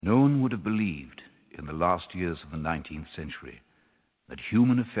No one would have believed in the last years of the 19th century that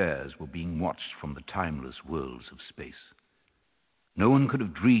human affairs were being watched from the timeless worlds of space. No one could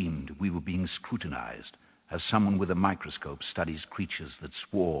have dreamed we were being scrutinized as someone with a microscope studies creatures that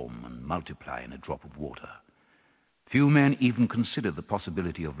swarm and multiply in a drop of water. Few men even considered the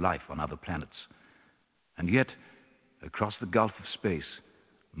possibility of life on other planets. And yet, across the gulf of space,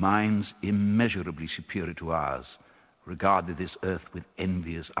 minds immeasurably superior to ours regarded this Earth with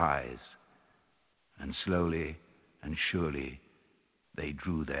envious eyes. And slowly and surely, they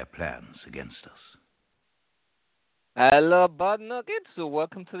drew their plans against us. Hello, Bud Nuggets.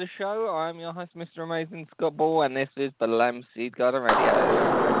 Welcome to the show. I'm your host, Mr. Amazing Scott Ball, and this is the Lamb Seed Garden Radio.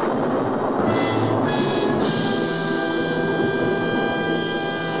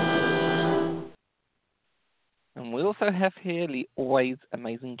 And we also have here the always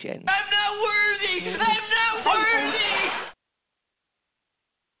amazing Jen. I'm not worthy! I'm not worthy!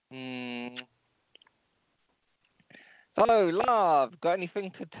 So, love, got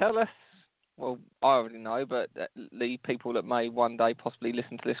anything to tell us? Well, I already know, but the people that may one day possibly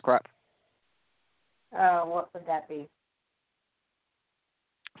listen to this crap. What would that be?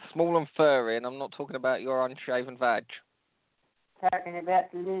 Small and furry, and I'm not talking about your unshaven vag. Talking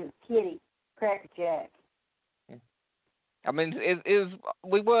about the little kitty, Cracker Jack. Yeah. I mean,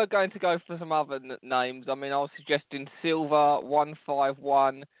 we were going to go for some other names. I mean, I was suggesting Silver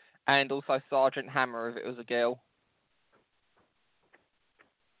 151 and also Sergeant Hammer if it was a girl.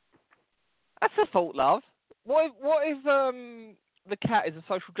 That's a thought, love. What if the cat is a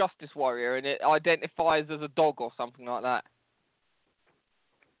social justice warrior and it identifies as a dog or something like that?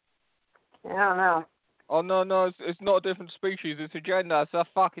 I don't know. Oh, no, it's not a different species. It's a gender. It's a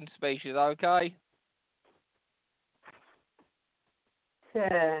fucking species, okay?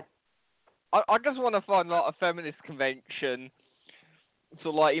 I just want to find, like, a feminist convention,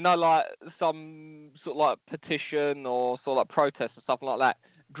 sort of like, you know, like some sort of like petition or sort of like protest or something like that.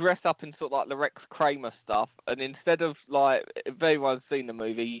 Dress up in sort of like the Rex Kramer stuff, and instead of like, if anyone's seen the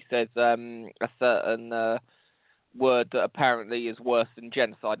movie, he says a certain word that apparently is worse than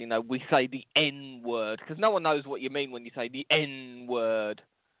genocide. You know, we say the N word because no one knows what you mean when you say the N word.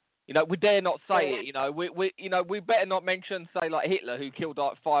 You know, we dare not say it. You know, we better not mention, say, like Hitler who killed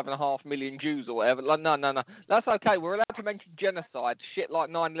like 5.5 million Jews or whatever. Like, no, that's okay. We're allowed to mention genocide, shit like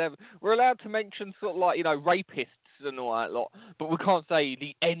 9/11. We're allowed to mention sort of like, you know, rapists and all that lot, but we can't say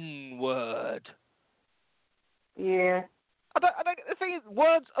the N word. Yeah. I don't. The thing is,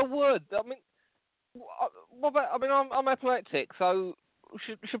 words are words. I mean, what about? I mean, I'm epileptic, so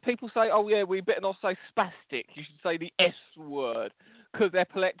should people say, oh yeah, we better not say spastic? You should say the S word because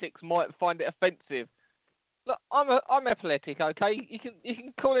epileptics might find it offensive. Look, I'm epileptic, okay? You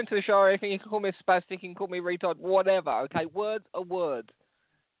can call into the show or anything. You can call me a spastic. You can call me a retard, whatever. Okay, words are words.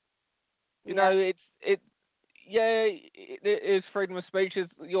 You know, it is freedom of speech. It's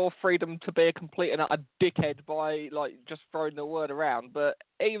your freedom to be a complete and utter dickhead by, like, just throwing the word around. But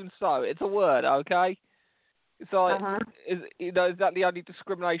even so, it's a word, okay? It's like, is that the only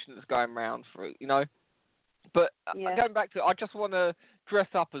discrimination that's going around for it, you know? But going back to it, I just want to dress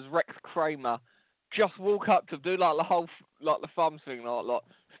up as Rex Kramer. Just walk up to them, do like the whole, like the thumbs thing, like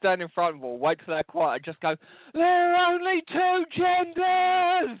stand in front of them, wait till they're quiet, and just go, there are only two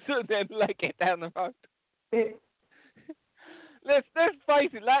genders! And then leg it down the road. Let's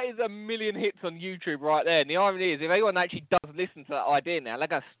face it, that is 1 million hits on YouTube right there. And the irony is, if anyone actually does listen to that idea now, they're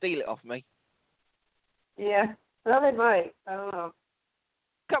going to steal it off me. Yeah, well, they might. I don't know.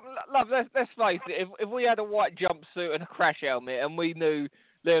 Come, love, let's face it. If we had a white jumpsuit and a crash helmet and we knew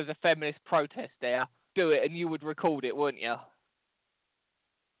there was a feminist protest there, do it and you would record it, wouldn't you?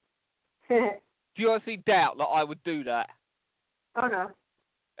 Do you honestly doubt that I would do that? Oh, no.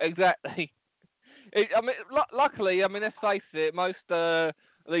 Exactly. I mean, luckily, I mean, let's face it, most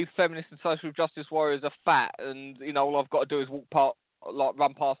these feminist and social justice warriors are fat, and you know, all I've got to do is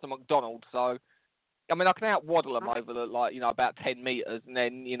run past the McDonald's. So, I mean, I can out-waddle them over like, you know, about 10 meters, and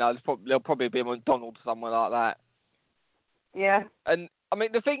then, you know, there'll probably be a McDonald's somewhere like that. Yeah. And I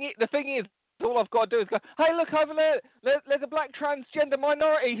mean, the thing is, all I've got to do is go, hey, look over there. There's a black transgender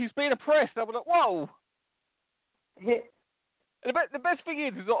minority who's being oppressed. I'm like, whoa. And the best thing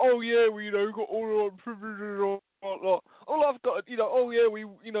is like, oh yeah, we, you know, got all our privileges, all I've got, you know, oh yeah, we,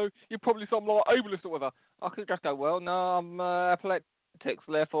 you know, you're probably some like ableist or whatever. I could just go, well, no, I'm epileptic,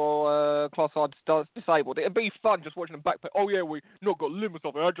 therefore classified disabled. It'd be fun just watching them backpack. Oh yeah, we not got limits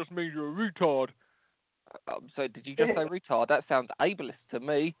of it. That just means you're a retard. So did you just say retard? That sounds ableist to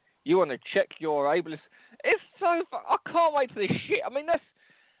me. You want to check your ableist? It's so I can't wait for this shit. I mean, let's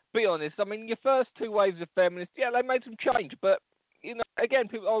be honest. I mean, your first two waves of feminists, yeah, they made some change, but you know, again,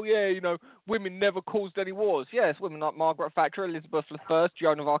 people, oh yeah, women never caused any wars. Yes, women like Margaret Thatcher, Elizabeth I,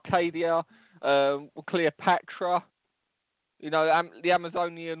 Joan of Arcadia, Cleopatra. The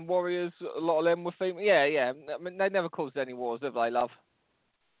Amazonian warriors, a lot of them were female. Yeah. I mean, they never caused any wars, have they, love?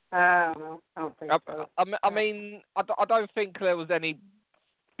 I don't know. I don't think so. I mean, I don't think there was any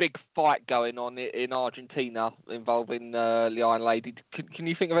big fight going on in Argentina involving the Iron Lady. Can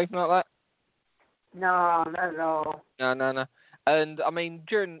you think of anything like that? No, not at all. No. And I mean,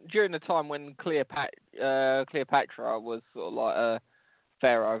 during the time when Cleopatra was sort of like a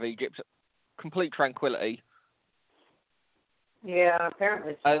pharaoh of Egypt, complete tranquility. Yeah,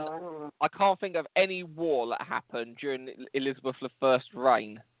 apparently so. And I don't know. I can't think of any war that happened during Elizabeth I's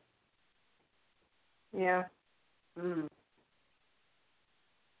reign. Yeah. Mm.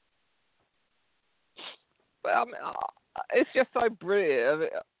 But I mean, it's just so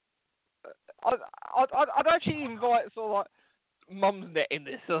brilliant. I'd actually invite sort of like Mumsnet in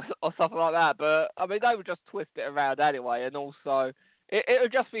this or something like that, but I mean they would just twist it around anyway, and also it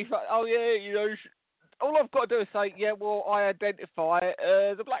would just be oh yeah, all I've got to do is say yeah, well I identify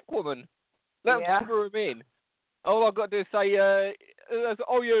as a black woman. Let them screw him in. All I've got to do is say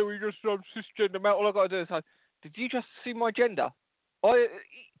oh yeah, we just cisgender male. All I've got to do is say, did you just see my gender?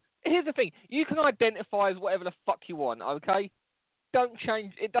 Here's the thing: you can identify as whatever the fuck you want, okay?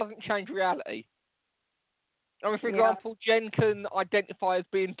 It doesn't change reality. I mean, for example, Jen can identify as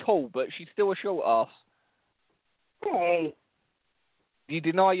being tall, but she's still a short ass. Hey. You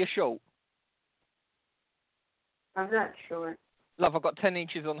deny you're short? I'm not short. Love, I've got 10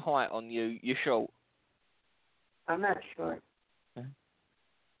 inches on height on you. You're short. I'm not short.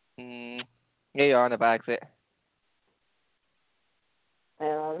 Yeah, you are on a bags it. I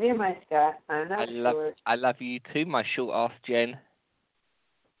love you, my Scott. I'm not short. I love you too, my short ass Jen.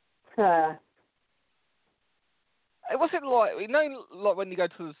 What's it like? Like when you go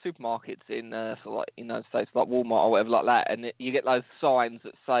to the supermarkets in States, like Walmart or whatever like that, and you get those signs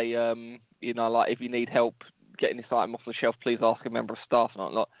that say, like if you need help getting this item off the shelf, please ask a member of staff.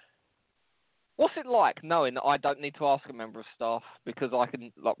 And like, what's it like knowing that I don't need to ask a member of staff because I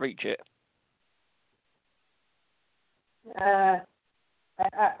can reach it?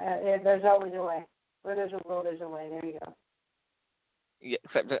 There's always a way. Where there's a will, there's a way. There you go. Yeah,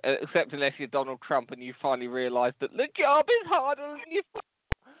 except unless you're Donald Trump and you finally realise that the job is harder than you thought.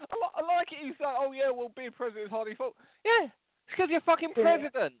 I like it. You say, "Oh yeah, well, being president is harder than you thought." Yeah, it's because you're fucking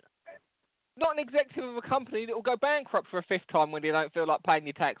president, not an executive of a company that will go bankrupt for a fifth time when you don't feel like paying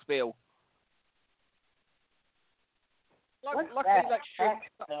your tax bill. What's that? Tax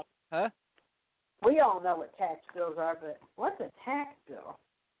bill? Huh? We all know what tax bills are, but what's a tax bill?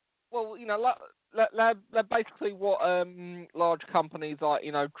 Well, they're basically what large companies like,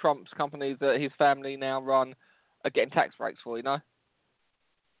 Trump's companies that his family now run are getting tax breaks for,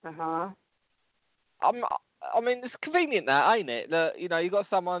 Uh-huh. I mean, it's convenient that, ain't it? That, you got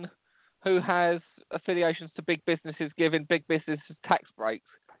someone who has affiliations to big businesses giving big businesses tax breaks.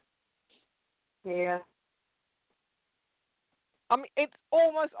 Yeah. I mean, it's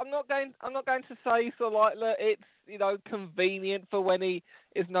almost. I'm not going to say so like that. It's convenient for when he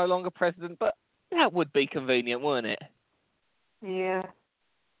is no longer president, but that would be convenient, wouldn't it? Yeah.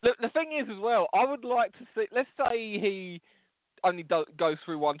 The thing is, as well, I would like to see. Let's say he only goes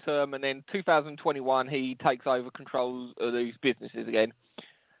through one term, and then 2021 he takes over control of these businesses again,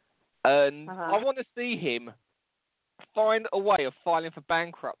 and I want to see him find a way of filing for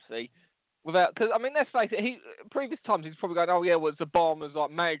bankruptcy. Because, I mean, let's face it, previous times he's probably going, oh, yeah, well, it's Obama's,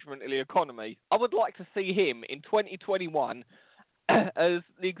 management of the economy. I would like to see him in 2021 as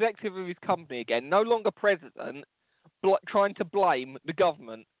the executive of his company again, no longer president, trying to blame the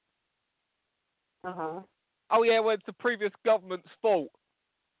government. Uh-huh. Oh, yeah, well, it's the previous government's fault.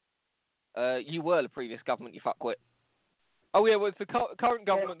 You were the previous government, you fuckwit. Oh, yeah, well, it's the current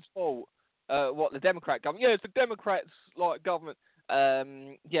government's fault. The Democrat government? Yeah, it's the Democrats, government.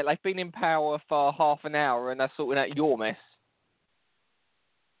 They've been in power for half an hour and they're sorting out your mess.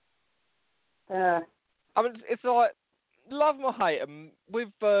 I mean, it's like, love or hate him, with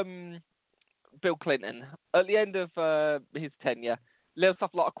Bill Clinton, at the end of his tenure, there was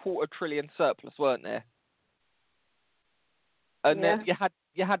stuff like $250 billion surplus, weren't there? And then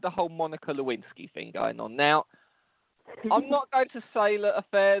you had the whole Monica Lewinsky thing going on. Now, I'm not going to say that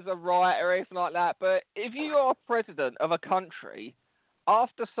affairs are right or anything like that, but if you are president of a country,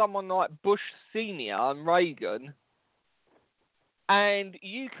 after someone like Bush Sr. and Reagan, and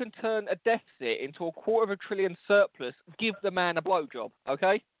you can turn a deficit into $250 billion surplus, give the man a blowjob,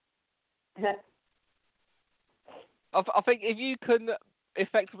 okay? I think if you can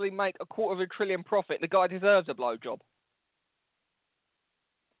effectively make $250 billion profit, the guy deserves a blowjob.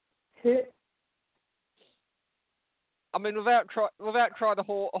 I mean, without trying to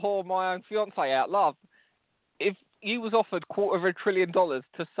whore my own fiance out, love, if you was offered $250 billion to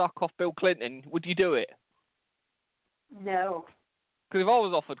suck off Bill Clinton, would you do it? No. Because if I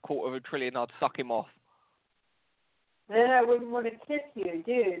was offered $250 billion, I'd suck him off. Then I wouldn't want to kiss you,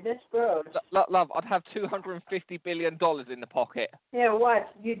 dude. That's gross. Love, I'd have $250 billion in the pocket. Yeah, what?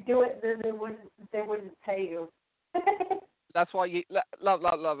 You'd do it, then they wouldn't pay you. That's why you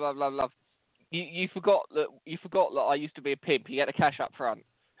love. You forgot that I used to be a pimp. You get the cash up front.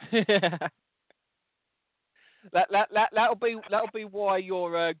 That'll be why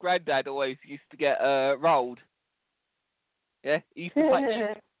your granddad always used to get rolled. Yeah, he used to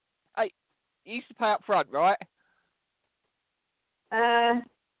pay. Hey, he used to pay up front, right? I'm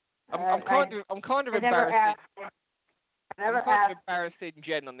kind of embarrassing. I'm kind of embarrassing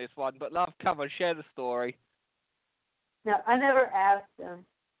Jen on this one, but love, come on, share the story. No, I never asked him.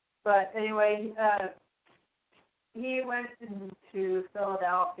 But anyway, he went to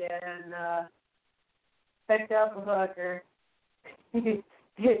Philadelphia and picked up a hooker. She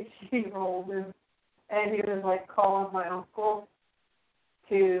rolled him, and he was like calling my uncle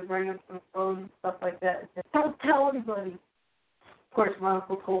to bring him some food and stuff like that. He said, "Don't tell anybody." Of course, my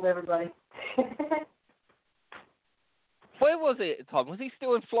uncle told everybody. Where was he at the time? Was he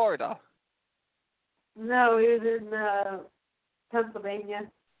still in Florida? No, he was in Pennsylvania,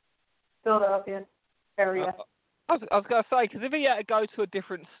 Philadelphia area. I was going to say, because if he had to go to a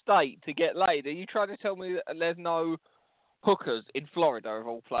different state to get laid, are you trying to tell me that there's no hookers in Florida, of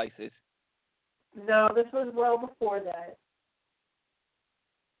all places? No, this was well before that.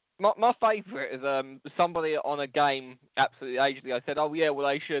 My favourite is somebody on a game absolutely ages ago said, "Oh yeah, well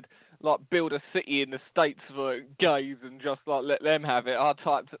they should like build a city in the States for gays and just like let them have it." I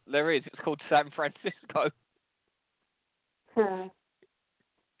typed, there is. It's called San Francisco.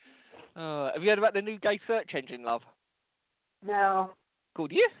 Have you heard about the new gay search engine, love? No.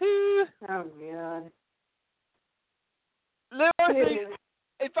 Called Yahoo. Oh God. No, I think,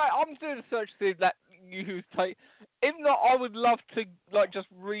 in fact, I'm doing a search to see if that Yahoo's take. If not, I would love to like just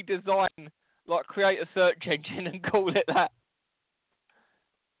redesign, like create a search engine and call it that.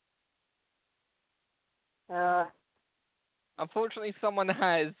 Unfortunately, someone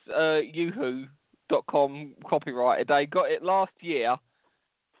has Yahoo.com copyrighted. They got it last year,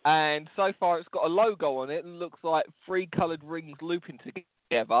 and so far it's got a logo on it and looks like 3 coloured rings looping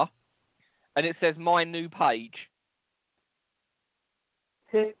together, and it says "My New Page."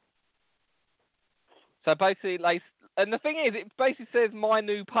 So basically, and the thing is, it basically says "My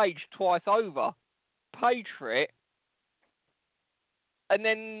New Page" twice over. Page for it, and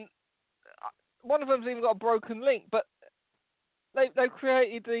then one of them's even got a broken link. But they've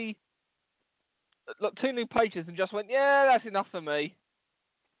created 2 new pages and just went, "Yeah, that's enough for me."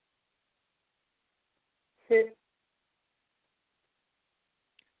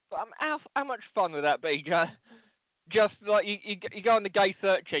 But how much fun would that be, Joe? Just like you go on the gay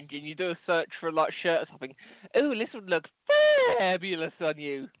search engine, you do a search for like shirt or something. Ooh, this would look fabulous on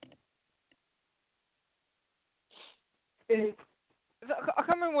you. I can't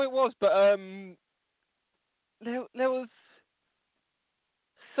remember what it was, but there was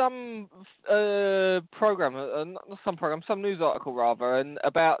some some news article rather, and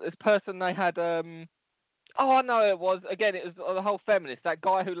about this person they had. Oh, I know it was. Again, it was the whole feminist. That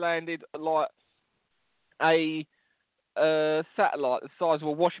guy who landed like a satellite the size of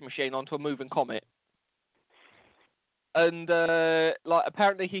a washing machine onto a moving comet. And like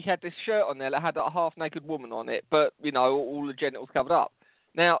apparently he had this shirt on there that had a half-naked woman on it, but you know all the genitals covered up.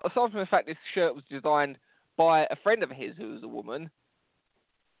 Now, aside from the fact this shirt was designed by a friend of his who was a woman,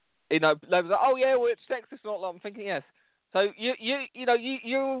 you know, they was like, "Oh yeah, well it's sexist," not like I'm thinking yes. So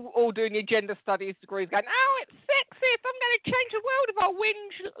you're all doing your gender studies degrees, going, "Oh, it's sexist. I'm going to change the world if I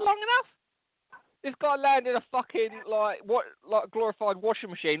whinge long enough." This guy landed a fucking like glorified washing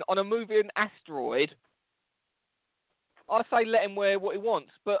machine on a moving asteroid. I say let him wear what he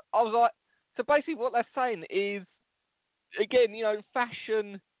wants, but I was like, so basically what they're saying is, again, you know,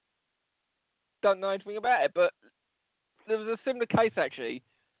 fashion. Don't know anything about it, but there was a similar case actually,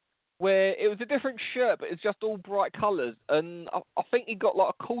 where it was a different shirt, but it's just all bright colours, and I think he got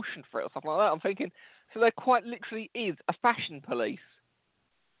like a caution for it or something like that. I'm thinking, so there quite literally is a fashion police.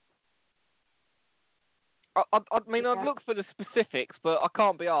 I mean, I'd look for the specifics, but I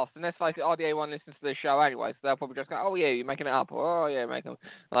can't be asked. And let's face it, RDA1 listens to this show anyway, so they'll probably just go, "Oh yeah, you're making it up," or "Oh yeah, making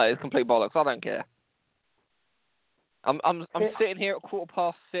like it's complete bollocks." I don't care. I'm sitting here at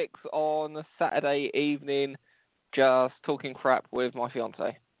 6:15 on a Saturday evening, just talking crap with my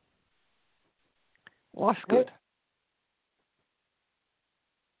fiance. Life's good.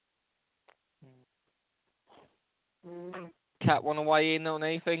 Cat want to weigh in on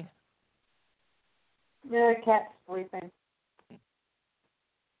anything? No, the cat's sleeping.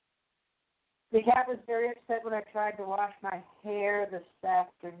 The cat was very upset when I tried to wash my hair this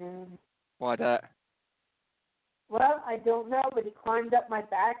afternoon. Why that? Well, I don't know, but he climbed up my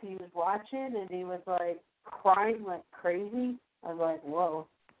back and he was watching and he was like crying like crazy. I was like, whoa.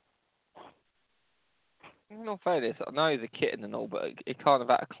 In all fairness, I know he's a kitten and all, but he kind of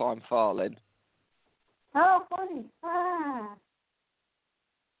had to climb far then. Oh, funny. Ah.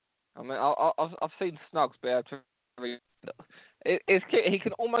 I mean, I've seen Snugs be able to reach. He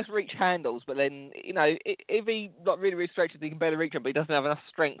can almost reach handles, but then, you know, if he like really stretches, he can barely reach them, but he doesn't have enough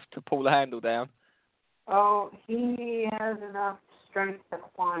strength to pull the handle down. Oh, he has enough strength to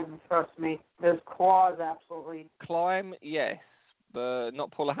climb, trust me. Those claws, absolutely. Climb, yes, but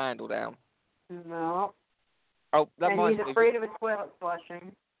not pull a handle down. No. Oh, that And might he's afraid of a toilet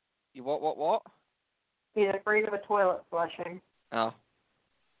flushing. You what? He's afraid of a toilet flushing. Oh.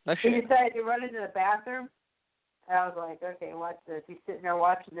 No He shit. decided to run into the bathroom. And I was like, okay, watch this. He's sitting there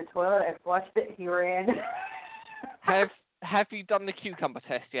watching the toilet. I flushed it. He ran. Have you done the cucumber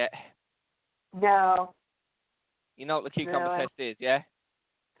test yet? No. You know what the cucumber test is, yeah?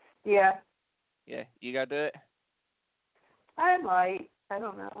 Yeah. Yeah, you go do it? I might. I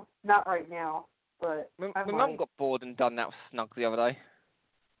don't know. Not right now, but My mum got bored and done that with Snug the other day.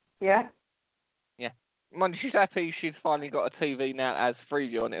 Yeah? Yeah. Mum, she's happy she's finally got a TV now that has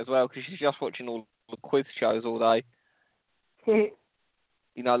Freeview on it as well, because she's just watching all the quiz shows all day. You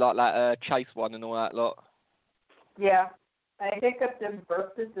know, like that Chase one and all that lot. Yeah. I hiccuped and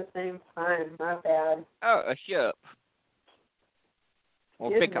burped at the same time. Not bad. Oh, a hiccup.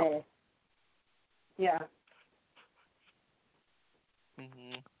 Or pick up. Yeah.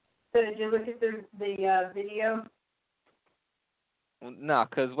 Mm-hmm. So did you look at the video? Well, no,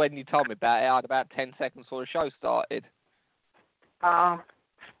 because when you told me about it, I had about 10 seconds before the show started. Yeah,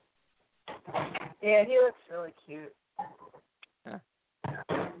 he looks really cute. Yeah.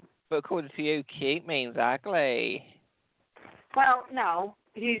 But according to you, cute means ugly. Well, no,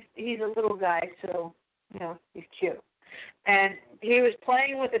 he's a little guy, so he's cute. And he was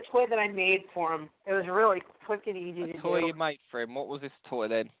playing with a toy that I made for him. It was really quick and easy to do. A toy you made for him. What was this toy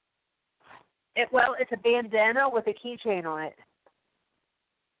then? It's a bandana with a keychain on it.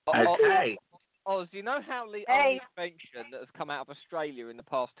 Okay. Oz, do you know how the only invention that has come out of Australia in the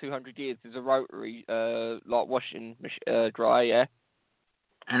past 200 years is a rotary, like washing dryer, yeah?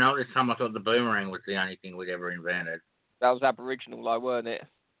 And all this time I thought the boomerang was the only thing we'd ever invented. That was Aboriginal, though, weren't it?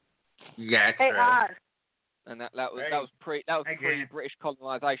 Yeah, hey, true. And that was pre-British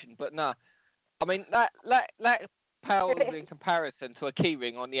colonisation. But no, I mean that pales in comparison to a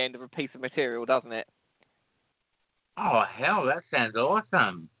keyring on the end of a piece of material, doesn't it? Oh hell, that sounds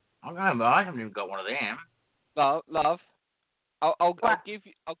awesome! I haven't even got one of them. Love. I'll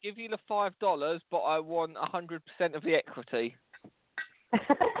give you the $5, but I want 100% of the equity.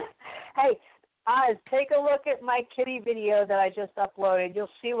 Hey, Oz, take a look at my kitty video that I just uploaded. You'll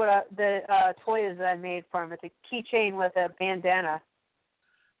see what the toy is that I made for him. It's a keychain with a bandana.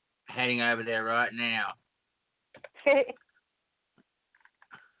 Heading over there right now.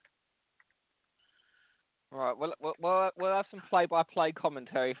 Right, we'll have some play-by-play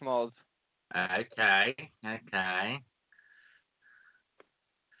commentary from Oz. Okay.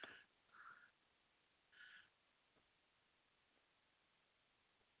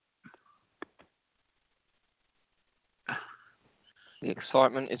 The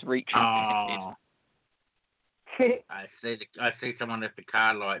excitement is reaching. Oh. I see someone left the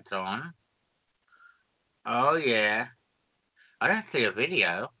car lights on. Oh yeah. I don't see a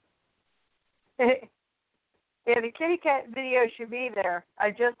video. Yeah, the kitty cat video should be there.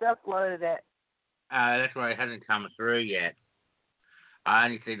 I just uploaded it. That's why it hasn't come through yet. I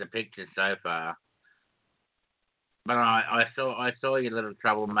only see the pictures so far. But I saw your little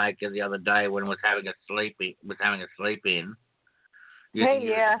troublemaker the other day when was having a sleep in. Hey,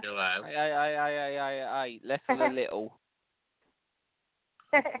 yeah. Hey, less than a little.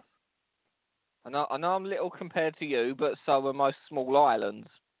 I know I'm little compared to you, but so are most small islands.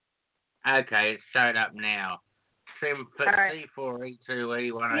 Okay, it's showed up now.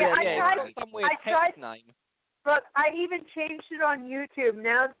 C4E2E1. Yeah, some weird text name. But I even changed it on YouTube.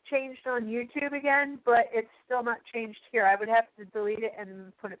 Now it's changed on YouTube again, but it's still not changed here. I would have to delete it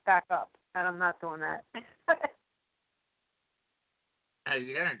and put it back up, and I'm not doing that. Oh,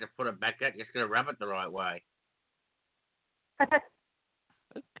 you don't have to put it back up. You're just going to rub it the right way.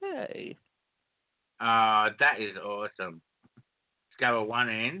 Okay. That is awesome. Let's go at one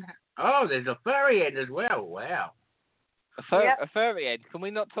end. Oh, there's a furry end as well. Wow. A furry Ed. Can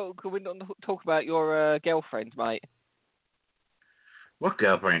we not talk? Can we not talk about your girlfriend, mate? What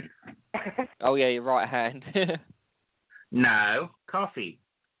girlfriend? Oh yeah, your right hand. No, coffee.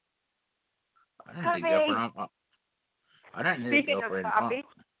 I don't need a girlfriend. I don't need Speaking a girlfriend. of coffee.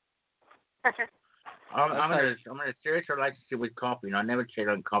 I'm in a serious relationship with coffee, and I never cheat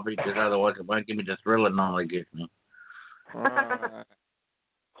on coffee because otherwise it won't give me the thrill it normally gives me.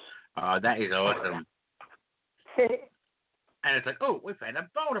 Oh, that is awesome. And it's like, oh, we found a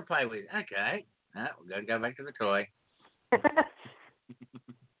ball to play with. Okay. We're going to go back to the toy.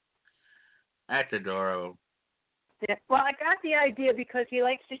 That's adorable. Yeah. Well, I got the idea because he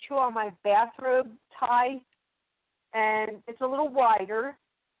likes to chew on my bathrobe tie, and it's a little wider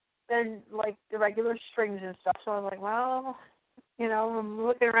than, like, the regular strings and stuff. So I was like, well, you know, I'm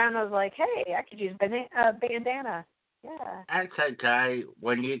looking around, I was like, hey, I could use a bandana. Yeah. That's okay.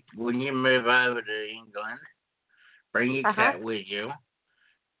 When you move over to England, bring your cat with you.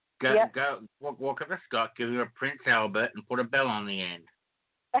 Go walk up to Scott, give him a Prince Albert, and put a bell on the end.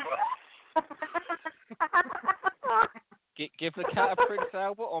 Give the cat a Prince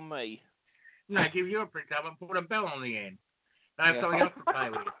Albert on me. No, give you a Prince Albert and put a bell on the end. Don't have something else to play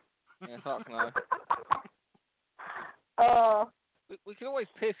with. Yeah, fuck no. Oh. We can always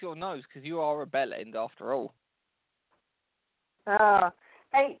pierce your nose because you are a bell end after all.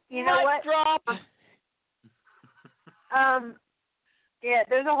 Hey, you know what? Drop. Yeah,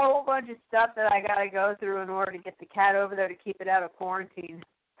 there's a whole bunch of stuff that I gotta go through in order to get the cat over there to keep it out of quarantine.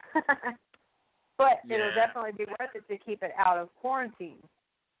 But it'll definitely be worth it to keep it out of quarantine.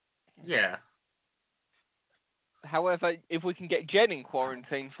 Yeah. However, if we can get Jen in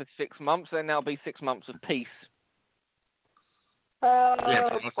quarantine for 6 months, then that'll be 6 months of peace.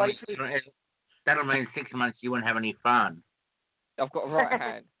 That'll mean 6 months you won't have any fun. I've got a right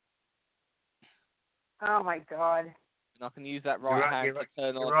hand. Oh my God. And I can use that right hand to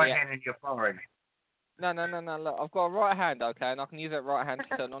turn on your right hand in your forehead. No. Look, I've got a right hand, okay, and I can use that right hand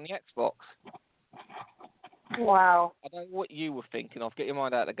to turn on the Xbox. Wow. I don't know what you were thinking of. Get your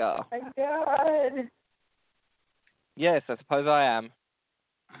mind out of the gutter. Oh my God. Yes, I suppose I am.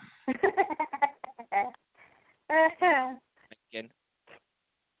 Again.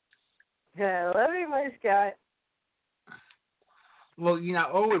 I love you, my Scott. Well, you know,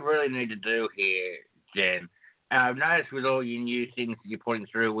 all we really need to do here, Jen, I've noticed with all your new things that you're putting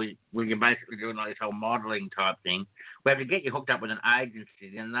through, you're basically doing like this whole modelling type thing. We have to get you hooked up with an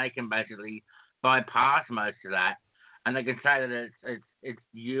agency, and they can basically bypass most of that, and they can say that it's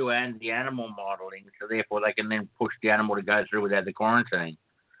you and the animal modelling, so therefore they can then push the animal to go through without the quarantine.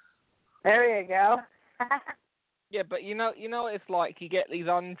 There you go. Yeah, but you know what it's like. You get these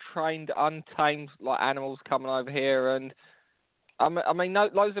untrained, untamed like animals coming over here, and I mean,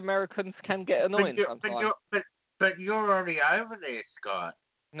 those Americans can get annoying sometimes. But you're already over there, Scott.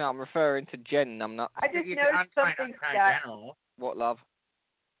 No, I'm referring to Jen. I'm not. I just noticed something, Scott. What, love?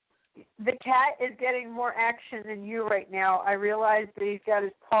 The cat is getting more action than you right now. I realized that he's got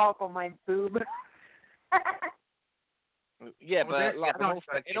his paw up on my boob. Yeah, but like,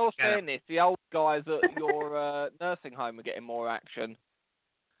 in all fairness, the old guys at your nursing home are getting more action.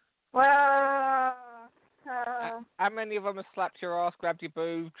 Well, how many of them have slapped your ass, grabbed your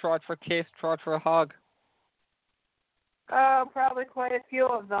boob, tried for a kiss, tried for a hug? probably quite a few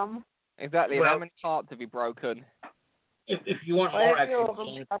of them. Exactly. Well, how many hearts have you broken? If you want more action,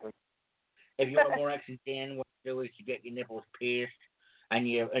 Dan, what you do is you get your nipples pierced, and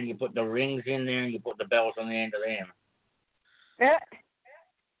you put the rings in there, and you put the bells on the end of them. Yeah.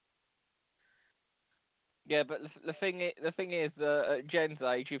 Yeah, but the thing is, at Jen's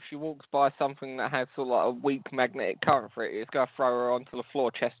age, if she walks by something that has sort of like a weak magnetic current for it, it's going to throw her onto the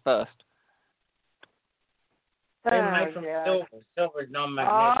floor chest first. They're made from silver. Silver is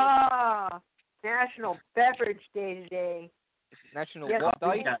non-magnetic. Ah, National Beverage Day today. National Yes, what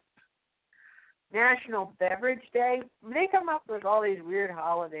day? National Beverage Day. They come up with all these weird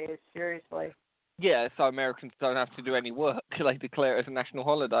holidays, seriously. Yeah, so Americans don't have to do any work. They declare it as a national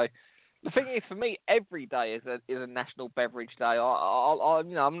holiday. The thing is, for me, every day is a national beverage day. I'm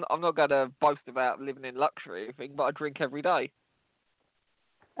not going to boast about living in luxury or anything, but I drink every day.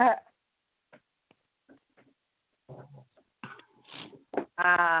 I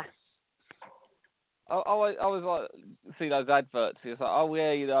was like, see those adverts. It's like, oh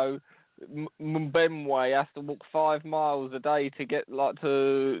yeah, you know, Mbemwe has to walk 5 miles a day to get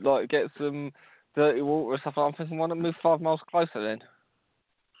get some dirty water or stuff. I'm thinking, why not move 5 miles closer then?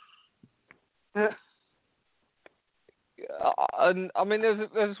 And I mean,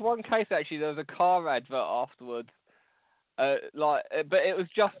 there's one case actually. There was a car advert afterwards, But it was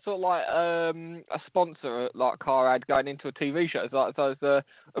just sort of like a sponsor, like car ad going into a TV show.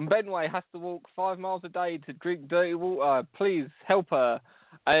 And Benway has to walk 5 miles a day to drink dirty water. Please help her.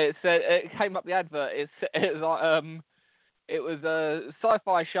 It came up the advert. It was a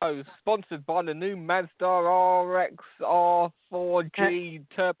sci-fi show sponsored by the new Mazda RX R4G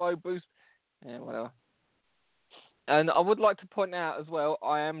Turbo Boost. Yeah, whatever. And I would like to point out as well,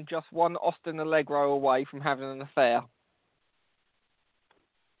 I am just one Austin Allegro away from having an affair.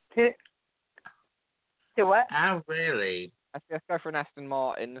 To what? Oh, really? Let's go for an Aston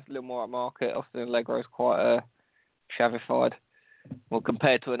Martin. It's a little more at market. Austin Allegro is quite chavified. Well,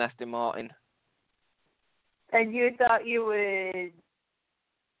 compared to an Aston Martin. And you thought you would...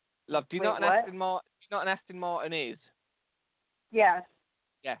 Love, do you know what an Aston Martin is? Yes.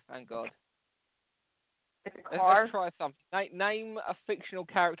 Yeah, thank God. It's a car. Let's try something. Name a fictional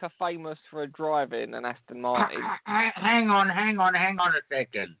character famous for driving an Aston Martin. Hang on a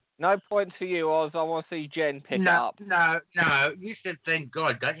second. No points for you, Oz. I want to see Jen pick up. No. You said thank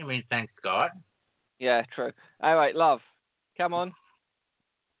God. Don't you mean thank God? Yeah, true. All right, love. Come on.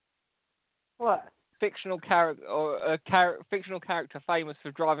 What? Fictional character or fictional character famous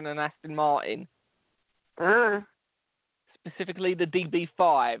for driving an Aston Martin. Specifically the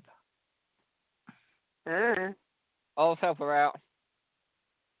DB5. I'll help her out.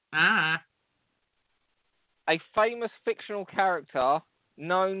 A famous fictional character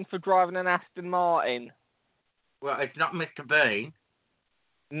known for driving an Aston Martin. Well, it's not Mr. Bean.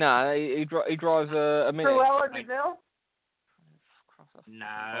 No, he drives a Mini. Cruella de Vil?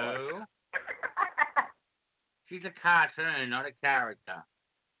 No. She's a cartoon, not a character.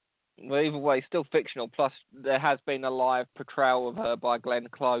 Well, either way, still fictional. Plus, there has been a live portrayal of her by Glenn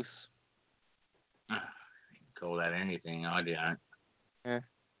Close. You can call that anything, I don't. Yeah.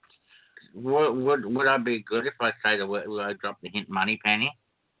 Would I be good if I say would I drop the hint Moneypenny?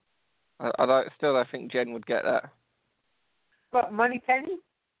 I don't think Jen would get that. What, Moneypenny?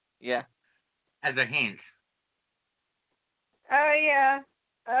 Yeah. As a hint. Oh, yeah.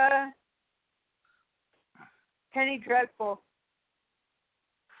 Penny Dreadful.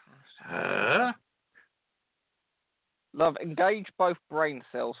 Love, engage both brain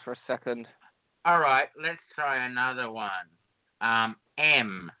cells for a second. All right, let's try another one.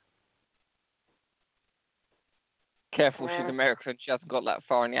 M. Careful, she's American. She hasn't got that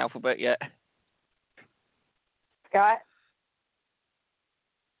far in the alphabet yet. Scott?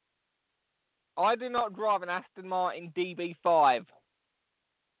 I do not drive an Aston Martin DB5.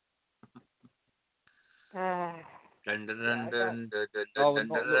 Dun, dun, dun, dun, dun, dun, Oh, dun,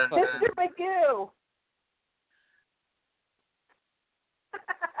 not dun, look dun, like dun. Mr. Magoo!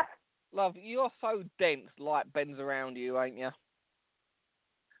 Love, you're so dense, light bends around you, ain't you?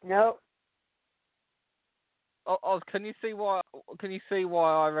 Nope. Oz, can you see why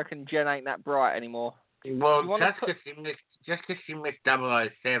I reckon Jen ain't that bright anymore? Well, just because she missed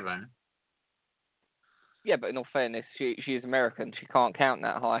 007. Yeah, but in all fairness, she is American. She can't count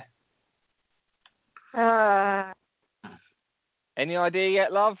that high. Any idea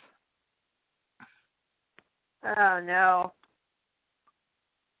yet, love? Oh, no.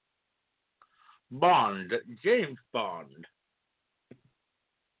 Bond. James Bond.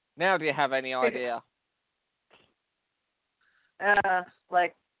 Now do you have any idea?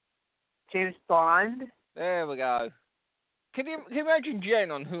 Like James Bond? There we go. Can you imagine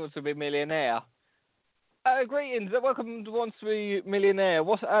Jen on Who Wants to Be a Millionaire? Greetings, welcome to Wants to Be a Millionaire.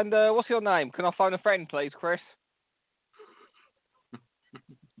 What's your name? Can I phone a friend, please, Chris?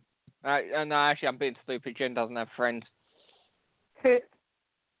 No, actually, I'm being stupid. Jen doesn't have friends. Can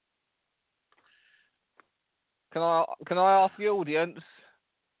I ask the audience?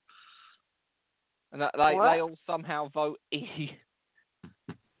 And they all somehow vote E.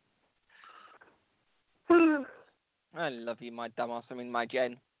 I love you, my dumbass. I mean, my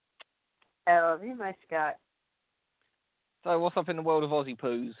Jen. I love you, my Scott. So, what's up in the world of Aussie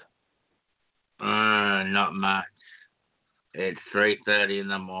poos? Not much. It's 3:30 in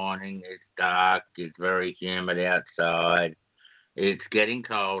the morning. It's dark. It's very humid outside. It's getting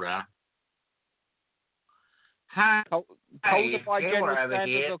colder. Colder by Jen, general we're over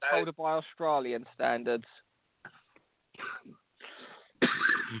standards here, or colder by Australian standards?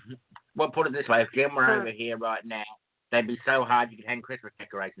 Well, put it this way: if Jen were over here right now, they'd be so hard you could hang Christmas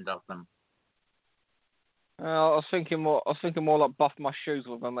decorations off them. I was thinking more like buff my shoes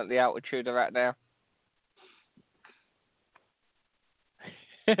with them at the altitude they're at now.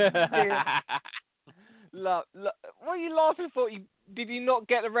 Look, what are you laughing for? Did you not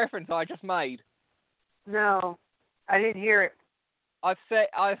get the reference I just made? No, I didn't hear it. I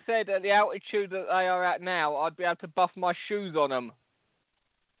said at the altitude that they are at now, I'd be able to buff my shoes on them.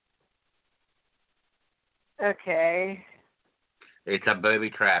 Okay. It's a booby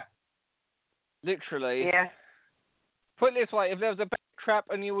trap. Literally. Yeah. Put it this way, if there was a bear trap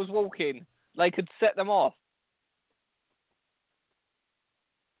and you was walking, they could set them off.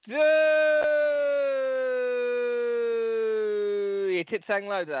 Your tip sang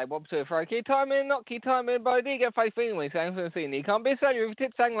low today. 1, 2, 3. Key time in, not key time in, but I did get faith feeling. Sang for the scene. You can't be a failure if your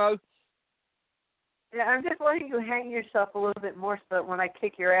tip sang low. Yeah, I'm just letting you hang yourself a little bit more so that when I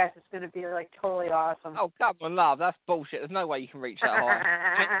kick your ass, it's going to be, like, totally awesome. Oh, come on, love. That's bullshit. There's no way you can reach that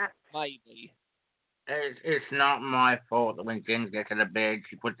high. Maybe. It's not my fault that when Jen gets to the bed,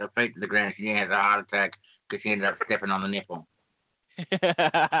 she puts her feet to the ground and she has a heart attack because she ended up stepping on the nipple.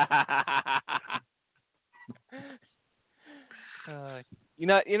 You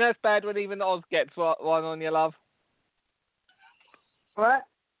know it's bad when even Oz gets one on your love. What?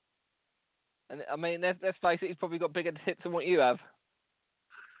 And I mean, let's face it, he's probably got bigger tits than what you have.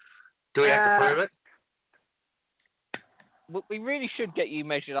 Do we have to prove it? We really should get you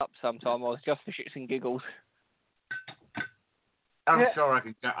measured up sometime, Oz, just for shits and giggles. I'm sure I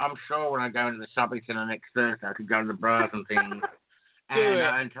could go. I'm sure when I go into the shopping centre next Thursday, I could go to the bras and things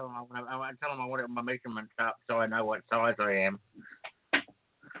and tell them I want it my measurements up so I know what size I am.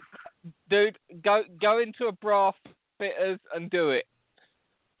 Dude, go into a bra fitters and do it.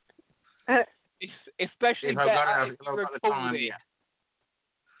 Especially if I've got the time, yeah.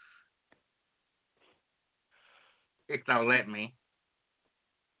 If they'll let me.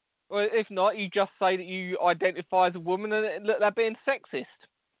 Well, if not, you just say that you identify as a woman and they're being sexist.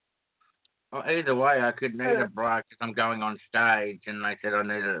 Well, either way, I could need a bra because I'm going on stage and they said I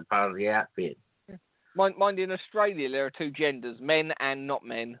needed a part of the outfit. Mind you, in Australia, there are two genders, men and not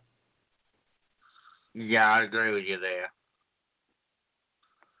men. Yeah, I agree with you there.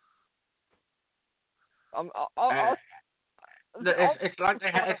 It's like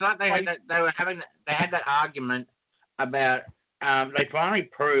they had that argument about they finally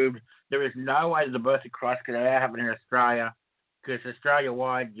proved there is no way the birth of Christ could ever happen in Australia because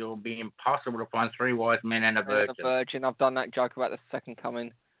Australia-wide you'll be impossible to find 3 wise men and a virgin. I've done that joke about the second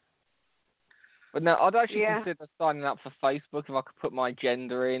coming. But no, I'd actually consider signing up for Facebook if I could put my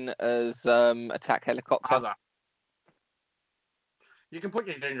gender in as attack helicopter. Other. You can put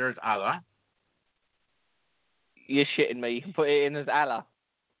your gender as other. You're shitting me. You can put it in as Allah.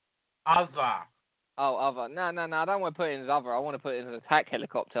 Other. Oh, other. No. I don't want to put it in as other. I want to put it in as attack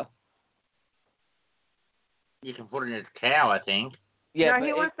helicopter. You can put it in as cow, I think. Yeah, no,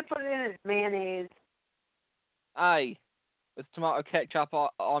 he wants to put it in as mayonnaise. Hey, with tomato ketchup,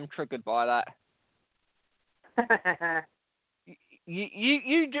 I'm triggered by that.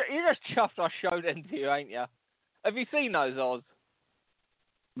 you just chuffed I showed them to you, ain't you? Have you seen those, Oz?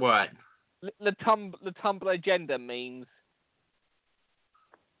 What? The Tumblr gender memes.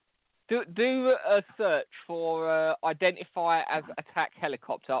 Do a search for identify as attack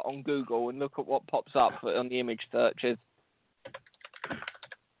helicopter on Google and look at what pops up on the image searches.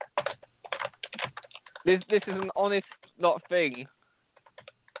 This is an honest thing.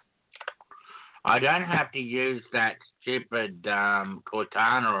 I don't have to use that stupid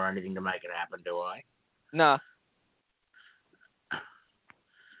Cortana or anything to make it happen, do I? No.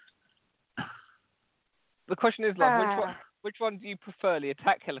 The question is, love, which one do you prefer, the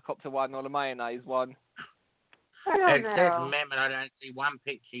attack helicopter one or the mayonnaise one? I don't it know. says mem, and I don't see one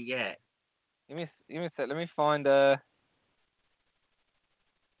picture yet. Give me a sec. Let me find just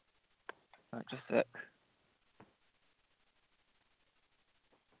a sec.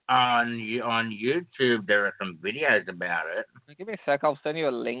 On YouTube, there are some videos about it. Give me a sec. I'll send you a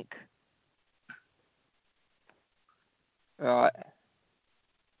link. Right.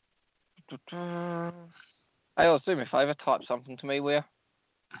 Hey, Oz, do me a favour. Type something to me, will you?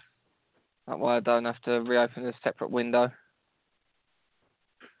 That way I don't have to reopen this separate window.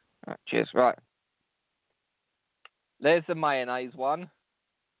 Right, cheers. Right. There's the mayonnaise one.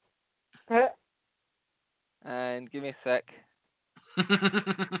 And give me a sec.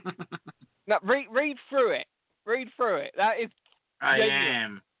 No, read through it. Read through it. That is. I genuine.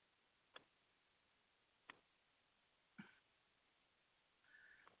 am.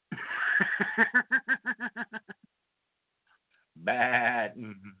 Bad.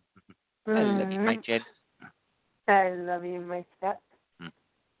 I love you, my Jed. I love you, my step.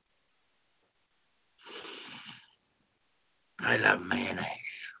 I love mayonnaise.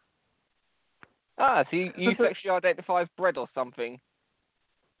 Ah, so you sexually identify as bread or something?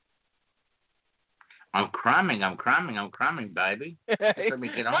 I'm crumbing, baby. Just let me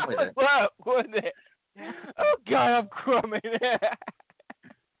get on with it. Work, wouldn't it? Okay, I'm crumbing.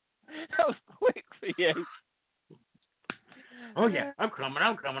 you. Oh yeah, I'm coming.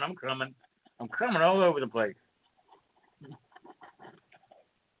 I'm coming all over the place.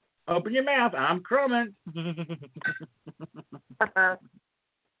 Open your mouth. I'm coming.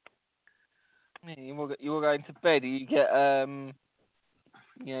 You were going to bed. You get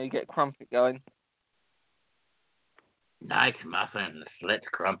you get crumpet going. Nice muffins. Let's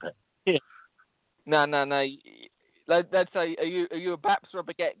crumpet. No. Let's say, are you a Baps or a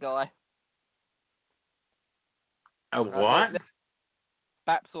baguette guy? A what?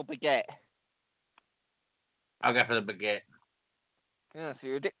 Baps or baguette? I'll go for the baguette. Yeah, so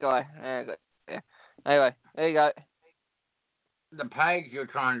you're a dick guy. Yeah. Anyway, there you go. The page you're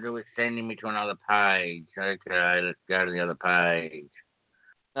trying to do is sending me to another page. Okay, let's go to the other page.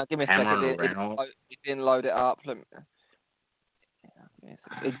 Now, give me a Cameron second. Reynolds. It didn't load it up.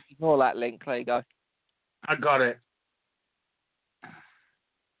 Ignore that link. There you go. I got it.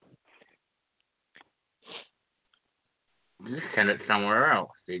 You just sent it somewhere else,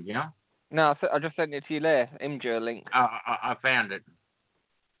 did you? No, I just sent it to you there. Imgur link. I found it.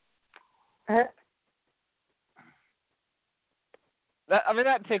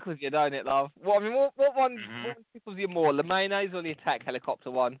 That tickles you, don't it, love? Well, what one tickles you more, the mayonnaise or the attack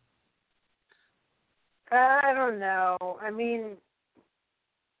helicopter one? I don't know.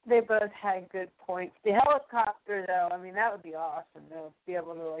 They both had good points. The helicopter, though, that would be awesome to be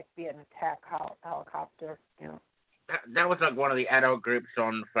able to be an attack helicopter. That was like one of the adult groups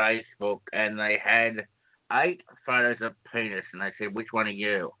on Facebook, and they had 8 photos of penis, and they said, "Which one are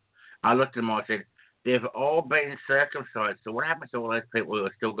you?" I looked at them. I said, "They've all been circumcised. So what happens to all those people who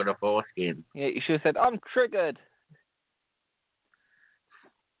are still got a foreskin?" Yeah, you should have said, "I'm triggered."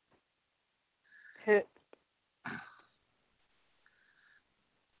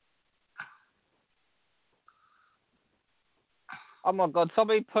 Oh my God!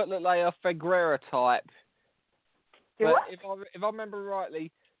 Somebody put that they are Figuera type. But if I remember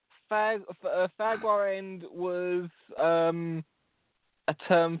rightly, Fagwarend was a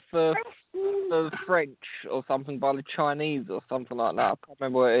term for French or something by the Chinese or something like that. I can't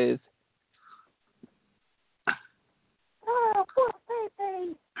remember what it is. Oh, poor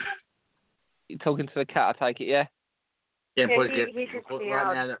baby. You're talking to the cat, I take it, yeah? Yeah,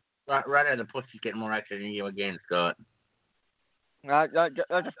 Yeah, right now the pussy's getting more action than you again, Scott. That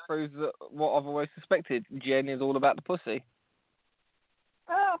just proves that what I've always suspected. Jen is all about the pussy.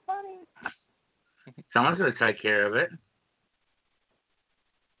 Oh, funny. Someone's going to take care of it.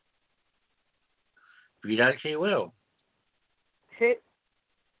 If you don't, she will.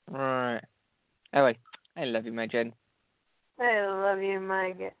 Right. Anyway, I love you, my Jen. I love you,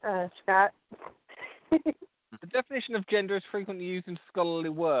 my Scott. The definition of gender is frequently used in scholarly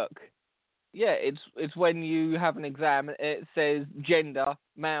work. Yeah, it's when you have an exam, it says gender,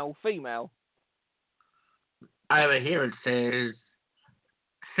 male, female. Over here it says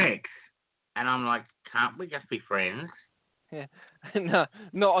sex. And I'm like, can't we just be friends? Yeah. No,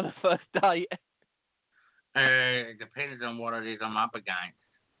 not on a first date. It depends on what it is I'm up against.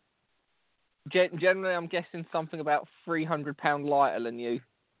 Generally, I'm guessing something about 300 pound lighter than you.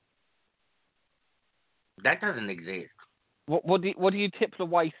 That doesn't exist. What do you tip the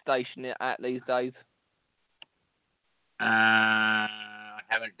weigh station at these days? I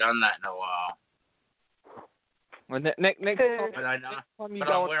haven't done that in a while. Well, next time, But I know. next time you But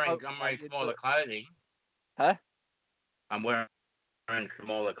go I'm wearing smaller clothing. Huh? I'm wearing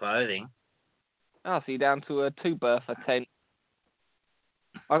smaller clothing. Oh, so you're down to a 2-berther tent.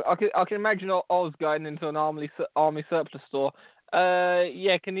 I can imagine Oz going into an army surplus store.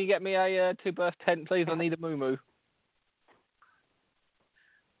 Yeah, can you get me a 2-berth tent, please? I need a moo-moo.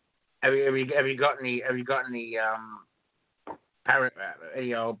 Have you got any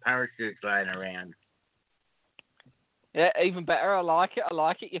any old parachutes laying around? Yeah, even better. I like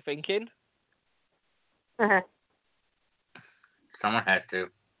it. You're thinking. Someone has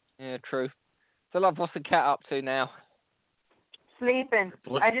to. Yeah, true. So, love, what's the cat up to now? Sleeping.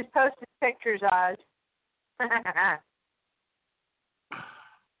 I just posted pictures, Oz.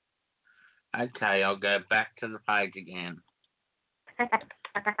 Okay, I'll go back to the page again.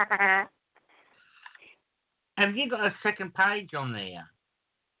 Have you got a second page on there?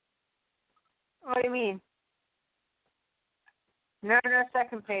 What do you mean? No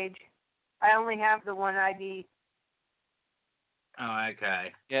second page. I only have the one ID. Oh,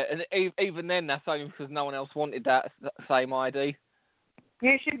 okay. Yeah, and even then, that's only because no one else wanted that same ID.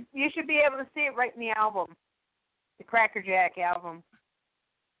 You should be able to see it right in the album, the Cracker Jack album.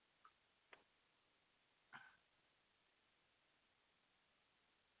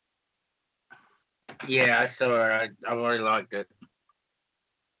 Yeah, I saw it. I really liked it.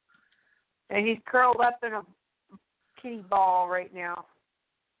 And he's curled up in a kitty ball right now.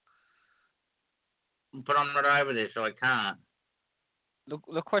 But I'm not over there, so I can't.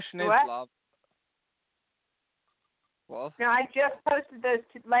 The question is, What? love. What? No, I just posted those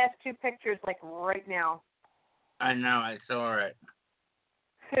last two pictures, like, right now. I know, I saw it.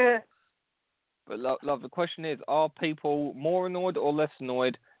 But love, the question is, are people more annoyed or less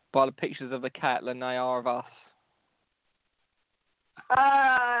annoyed by the pictures of the cat than they are of us?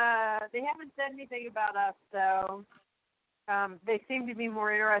 They haven't said anything about us, so they seem to be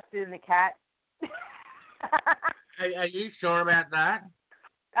more interested in the cat. Are you sure about that?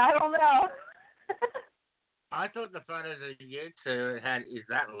 I don't know. I thought the photos of you two had, is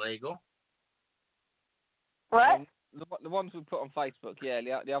that legal? What? The ones we put on Facebook, yeah.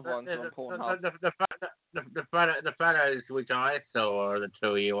 The other ones are on Pornhub. The photos which I saw of the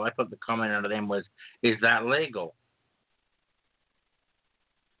two of you, I thought the comment under them was, is that legal?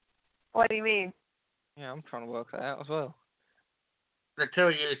 What do you mean? Yeah, I'm trying to work that out as well. The two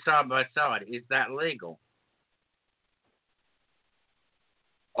of you side by side, is that legal?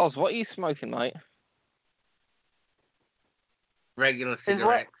 Oz, what are you smoking, mate? Regular Is what?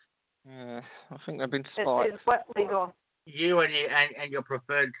 cigarettes. Yeah, I think they've been spiked. Is what legal? You and your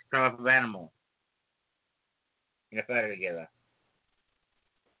preferred type of animal in a photo together.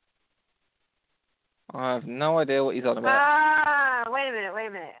 I have no idea what he's on about. Wait a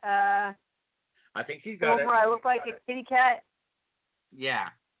minute. I think she's got it. Where I look like a kitty cat? Yeah.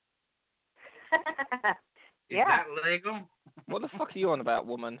 Is Yeah. that legal? What the fuck are you on about,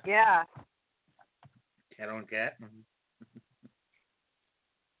 woman? Yeah. Cat on cat.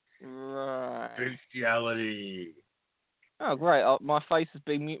 Right. Bestiality. Oh, great. My face has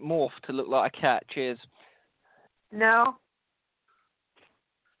been morphed to look like a cat. Cheers. No.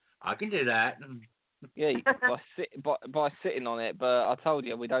 I can do that. Yeah, you, by sitting on it, but I told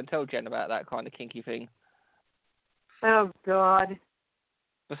you, we don't tell Jen about that kind of kinky thing. Oh, God.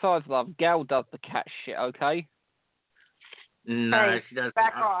 Besides, love, Gal does the cat shit, okay? No, Hey, she does.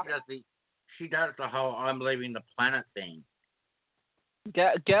 back off. She does the whole "I'm leaving the planet" thing.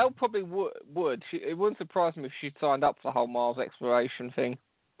 Gal probably would. It wouldn't surprise me if she signed up for the whole Mars exploration thing.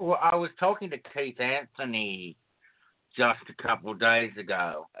 Well, I was talking to Keith Anthony just a couple of days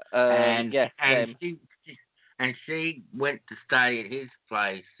ago, and she went to stay at his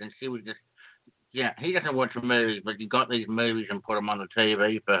place, and she was just, he doesn't watch movies, but he got these movies and put them on the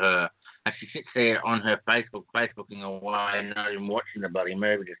TV for her, and she sits there on her Facebooking away and not even watching the bloody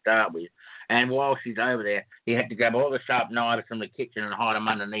movie to start with. And while she's over there, he had to grab all the sharp knives from the kitchen and hide them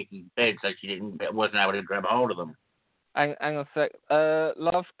underneath his bed so she wasn't able to grab hold of them. Hang on a sec.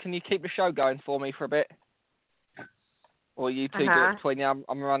 Love, can you keep the show going for me for a bit? Or you two do it between you?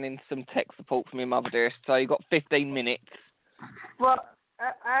 I'm running some tech support for my mother, dearest, so you've got 15 minutes. Well,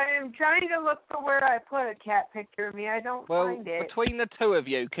 I'm trying to look for where I put a cat picture of me. I don't find it. Between the two of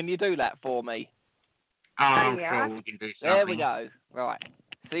you, can you do that for me? I'm yeah. sure we can do something. There we go. Right.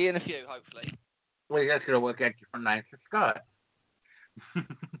 See you in a few, hopefully. Well, that's going to work out different names for Scott.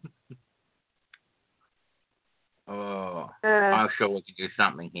 I'm sure we can do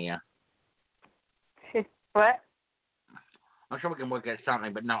something here. What? I'm sure we can work out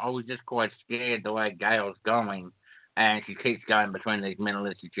something, but no, I was just quite scared the way Gail's going, and she keeps going between these mental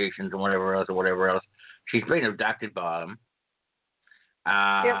institutions and whatever else. She's been abducted by them.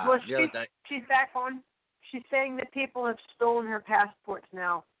 Yeah, well, she's back on. She's saying that people have stolen her passports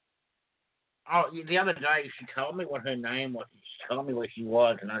now. Oh, the other day she told me what her name was. She told me where she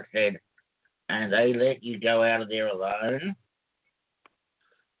was, and I said, and they let you go out of there alone?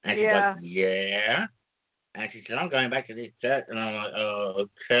 And she's like, yeah. And she said, I'm going back to this church. And I'm like, oh,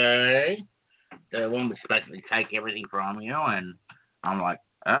 okay. The one would basically take everything from you. And I'm like,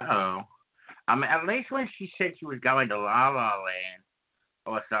 uh-oh. I mean, at least when she said she was going to La La Land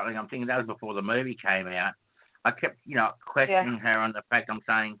or something, I'm thinking that was before the movie came out. I kept, questioning her on the fact I'm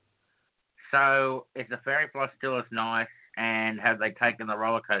saying, so is the fairy floss still as nice, and have they taken the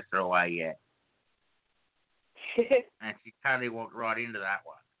roller coaster away yet? And she totally walked right into that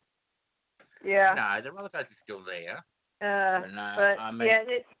one. Yeah. No, the roller coaster's still there.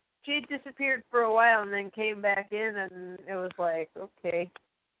 She disappeared for a while and then came back in, and it was like, okay.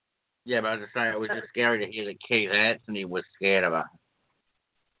 Yeah, but as I say, it was just scary to hear that Keith Anthony was scared of her.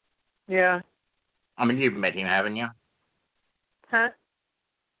 Yeah. I mean, you've met him, haven't you? Huh?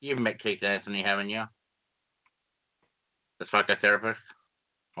 You've met Keith Anthony, haven't you? The psychotherapist?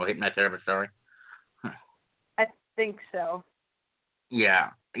 Or hypnotherapist, sorry. I think so. Yeah.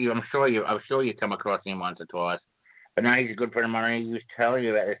 I'm sure you come across him once or twice. But no, he's a good friend of mine. He was telling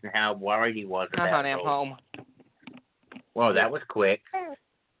you about this and how worried he was about it. Honey, I'm home. Well, that was quick.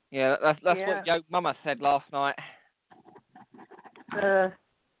 Yeah, that's Yeah. what Yo Mama said last night.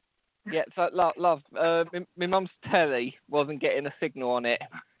 Yeah, so love. My mum's telly wasn't getting a signal on it.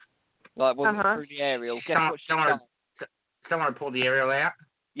 Like wasn't through the aerial. Guess what she done? Someone pulled the aerial out?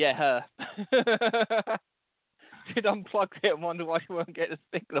 Yeah, her. She'd unplugged it and wondered why she won't get a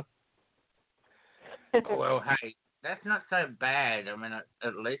signal. Well, hey, that's not so bad. I mean,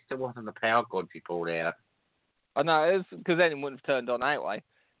 at least it wasn't the power cord she pulled out. I know, it was because then it wouldn't have turned on anyway.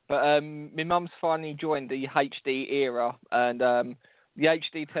 But my mum's finally joined the HD era, and the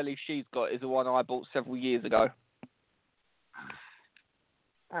HD telly she's got is the one I bought several years ago.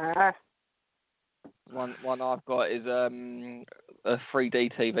 One I've got is a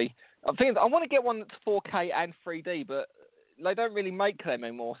 3D TV. I think I want to get one that's 4K and 3D, but they don't really make them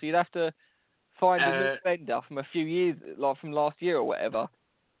anymore. So you'd have to find a new vendor from a few years, like from last year or whatever.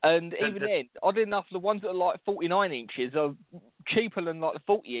 And even then, oddly enough, the ones that are like 49 inches are cheaper than like the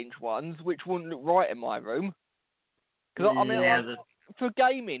 40-inch ones, which wouldn't look right in my room. Because for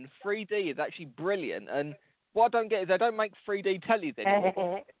gaming, 3D is actually brilliant. And what I don't get is they don't make 3D tellies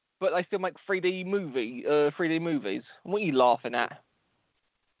anymore, but they still make 3D movies. What are you laughing at?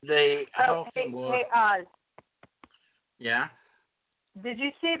 The whole hey, thing was... Hey, Oz. Yeah? Did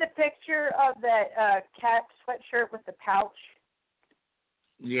you see the picture of that cat sweatshirt with the pouch?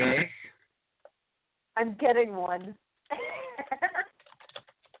 Yes. I'm getting one.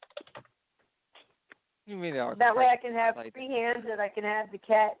 You mean that way I can have free hands and I can have the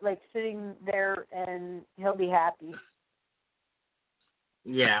cat like sitting there and he'll be happy.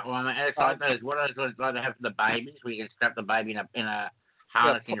 Yeah, well, I mean, it's like those. What are those like they have for the babies, where you can strap the baby in a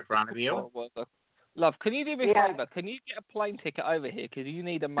harness in front of you? Love, can you do me a favour? Can you get a plane ticket over here? Because you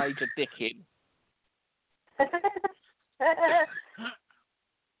need a major dick in.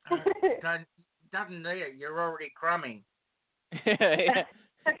 Doesn't need it. You're already crumbing. Hey,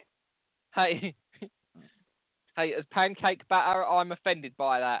 as pancake batter, I'm offended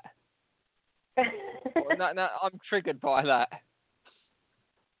by that. No, I'm triggered by that.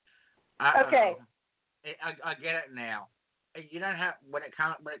 Okay. I get it now. You don't have when it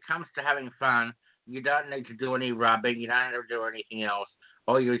comes to having fun. You don't need to do any rubbing. You don't have to do anything else.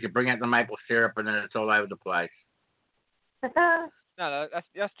 All you do is you bring out the maple syrup, and then it's all over the place. No,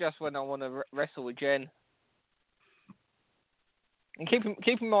 that's just when I want to wrestle with Jen. And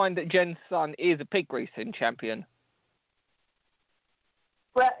keep in mind that Jen's son is a pig greasing champion.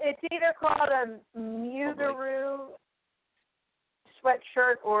 Well, it's either called a Mugaroo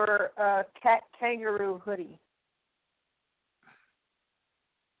sweatshirt or a cat kangaroo hoodie.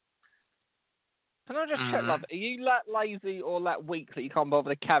 Can I just check, love? Are you that lazy or that weak that you can't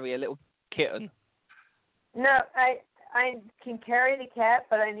bother to carry a little kitten? No, I can carry the cat,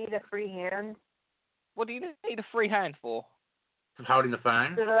 but I need a free hand. What do you need a free hand for? Holding the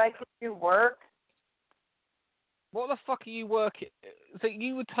phone. So that I can do work. What the fuck are you working? So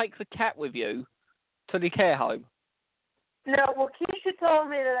you would take the cat with you to the care home? No, well, Keisha told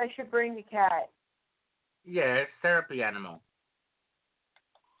me that I should bring the cat. Yeah, it's therapy animal.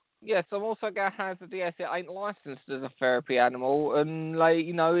 Yes, I'm also going to hazard yes, it ain't licensed as a therapy animal, and like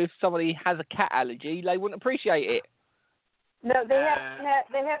if somebody has a cat allergy, they wouldn't appreciate it. No, they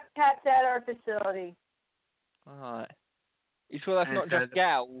have cats at our facility. All right. You sure that's not just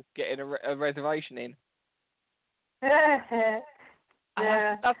Gal getting a reservation in? Yeah.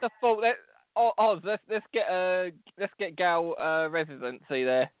 That's the fault. Oz, let's get Gal residency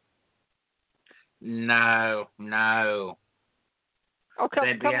there. No. Oh, come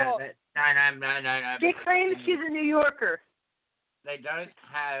on. No. She claims she's a New Yorker. They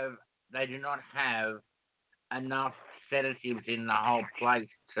do not have enough sedatives in the whole place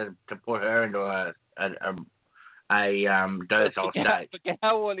to put her into a docile state. But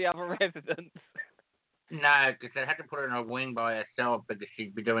Gal will have a residence. No, because they'd have to put her in a wing by herself because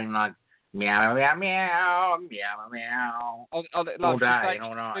she'd be doing like meow, meow, meow, meow, meow all day and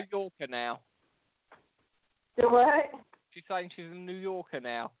all night. She's a New Yorker now. The what? She's saying she's a New Yorker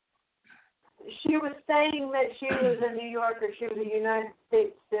now. She was saying that she was a New Yorker. She was a United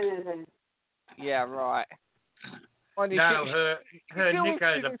States citizen. Yeah, right. No, her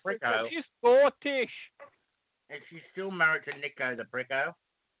Nico the Pricko. She's Scottish. And she's still married to Nico the Pricko.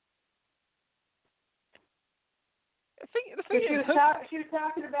 She was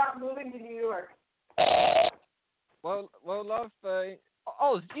talking about moving to New York. Well, love.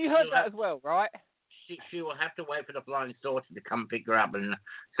 Oz, you heard that as well, right? She will have to wait for the flying saucers to come pick her up, and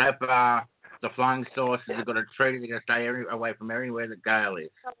so far the flying saucers have got a treaty they're going to stay away from everywhere that Gail is.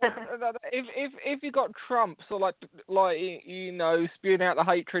 If you got Trump, so like spewing out the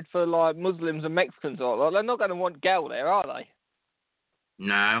hatred for like Muslims and Mexicans, they're not going to want Gail there, are they?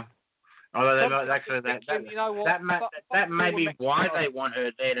 No. Although Sometimes actually I'm thinking, you know what? that may be why Mexico. they want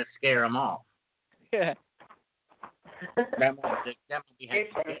her there to scare them off. Yeah. That might be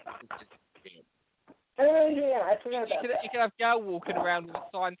Oh, yeah, I forgot You about can have Gal walking around with a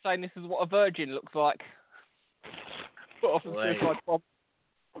sign saying this is what a virgin looks like. Put off a Right. suicide bomb.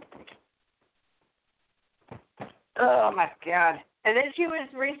 Oh, my God. And then she was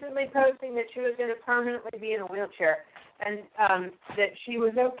recently posting that she was going to permanently be in a wheelchair. And that she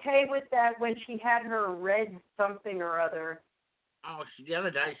was okay with that when she had her red something or other. Oh, the other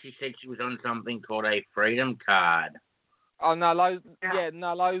day she said she was on something called a freedom card. Oh no, those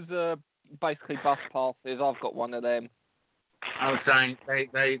are basically bus passes. I've got one of them. I was saying they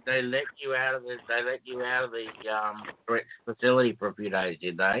let you out of the facility for a few days,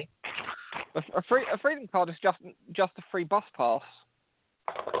 did they? A freedom card is just a free bus pass.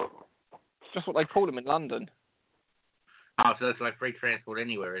 It's just what they call them in London. Oh, so it's like free transport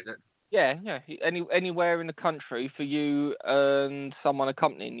anywhere, is it? Yeah. Anywhere in the country for you and someone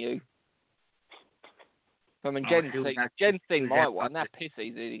accompanying you. I mean, Jen's seen my one. That piss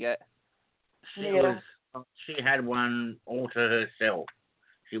easy to get. She had one all to herself.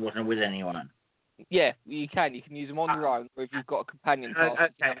 She wasn't with anyone. Yeah, you can use them on your own, or if you've got a companion pass.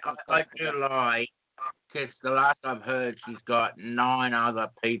 Okay, I do lie, because the last I've heard, she's got 9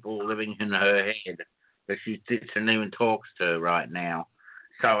 other people living in her head that she sits and even talks to right now.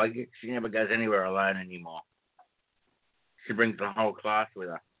 So I guess she never goes anywhere alone anymore. She brings the whole class with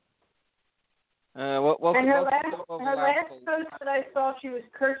her. And her last post that I saw, she was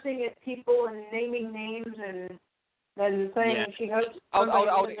cursing at people and naming names and then saying she hopes.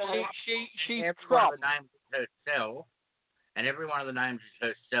 She's every one of the names is herself, and every one of the names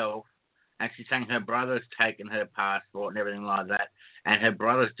is herself, and she's saying her brother's taken her passport and everything like that, and her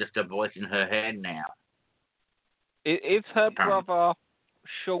brother's just a voice in her head now. Is her brother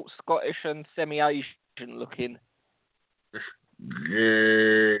short, Scottish, and semi-Asian looking?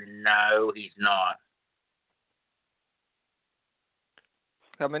 No, he's not.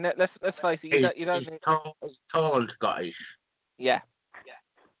 I mean, let's face it. You don't. He's tall and Scottish. Yeah.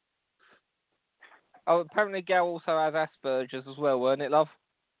 Oh, apparently Gal also has Asperger's as well, weren't it, love?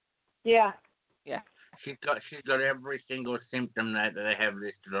 Yeah. Yeah. She's got every single symptom that they have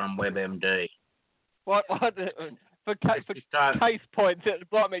listed on WebMD. What? For case points, at the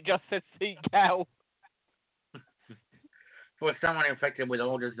bottom it just says see Gal. For someone infected with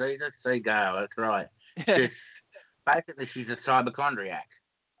all diseases, see Gail, that's right. Basically, she's a hypochondriac.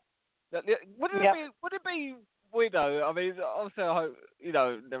 Would it be weird though? I mean, obviously, I hope,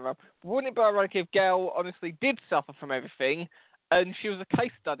 wouldn't it be ironic if Gail honestly did suffer from everything and she was a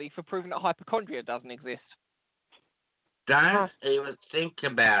case study for proving that hypochondria doesn't exist? Don't even think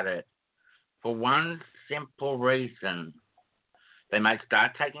about it. For one simple reason. They might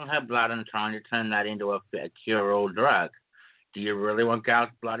start taking her blood and trying to turn that into a cure-all drug. Do you really want Gail's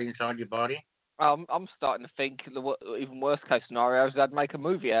blood inside your body? I'm starting to think the even worst case scenario is they'd make a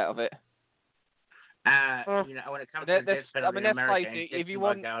movie out of it. When it comes to death penalty in America, if you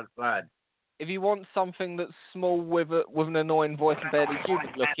want Gail's blood. If you want something that's small with an annoying voice and barely human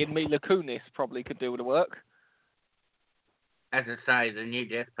looking, Mila Kunis probably could do the work. As I say, the new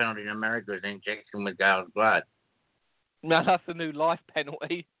death penalty in America is injection with Gail's blood. No, that's the new life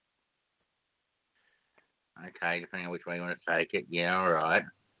penalty. Okay, depending on which way you want to take it. Yeah, all right.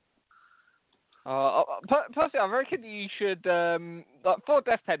 Personally, I reckon you should, for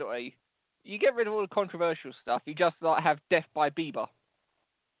death penalty, you get rid of all the controversial stuff. You just have death by Bieber.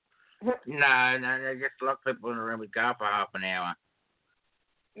 No, they just lock people in a room with Gail for half an hour.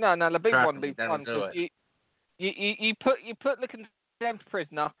 No, the big one would be fun. You put the condemned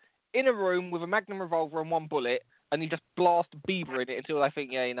prisoner in a room with a magnum revolver and one bullet, and you just blast Bieber in it until they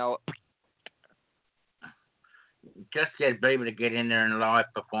think, Just get Bieber to get in there and live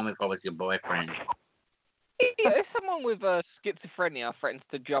perform if I was your boyfriend. If someone with schizophrenia threatens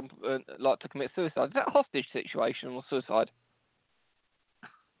to jump, to commit suicide, is that a hostage situation or suicide?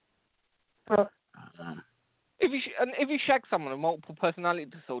 If you shag someone with multiple personality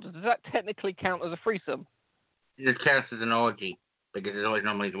disorders, does that technically count as a threesome? It counts as an orgy because there's always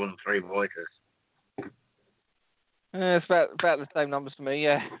normally one of 3 voices. It's about the same numbers to me,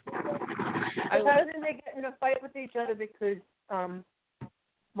 yeah. How do they get in a fight with each other because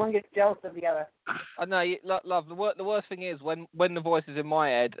one gets jealous of the other? I know, love. The worst thing is when the voices in my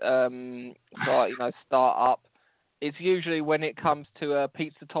head start up. It's usually when it comes to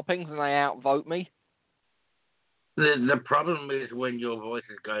pizza toppings and they outvote me. The problem is when your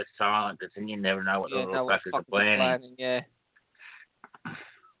voices go silent, because then you never know what the little fuckers are planning. Yeah.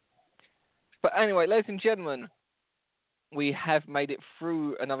 But anyway, ladies and gentlemen, we have made it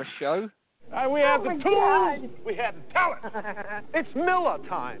through another show. We have the tools. God. We have the talent. It's Miller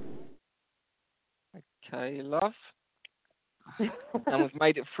time. Okay, love. And we've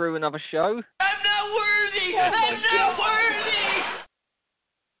made it through another show. I'm not worthy! Oh my I'm not God. worthy!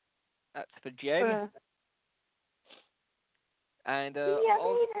 That's for Jen. And,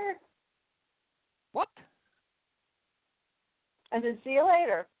 later. what? I said, see you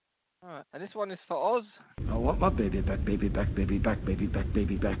later. Alright, and this one is for Oz. I want my baby back, baby back, baby back, baby back,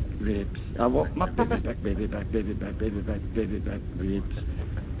 baby back ribs. I want my baby back, baby back, baby back, baby back, baby back ribs.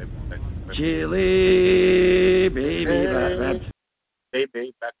 Chili, baby back ribs.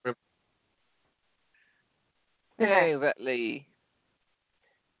 Baby back ribs. Yeah, exactly.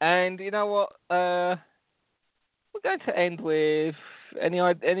 And you know what? We're going to end with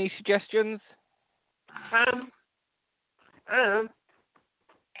any suggestions?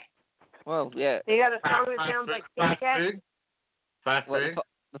 Well, yeah. You got a song that sounds like Kit Kat? Fast Well, food.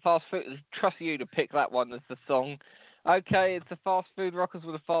 the fast food. Trust you to pick that one as the song. Okay, it's the Fast Food Rockers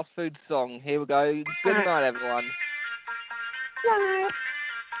with a fast food song. Here we go. Good night, everyone.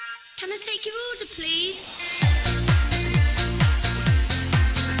 Can I take your order, please?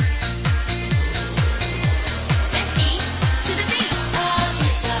 Let's eat to the beat.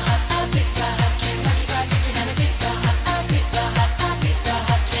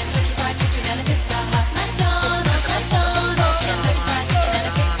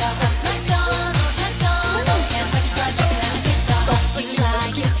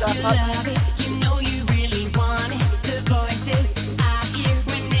 You love it, you know you really want it. The voices I hear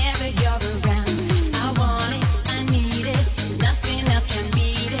whenever you're around. I want it, I need it, nothing else can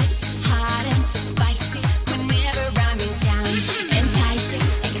beat it. Hot and spicy whenever I'm in town. Enticing,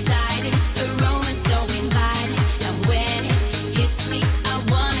 exciting, aroma so inviting. Now when it hits me, I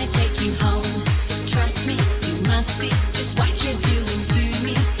wanna take you home. Trust me, you must be just what you're doing to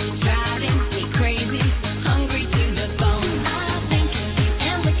me. Driving me crazy, hungry to the bone. I think of you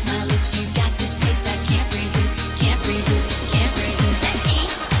and lick my lips. You got this taste I can't resist, can't resist, can't resist. Let's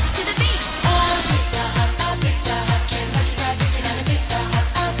eat to the beat. Pizza Hut, Pizza Hut, Kentucky Fried Chicken and a Pizza Hut,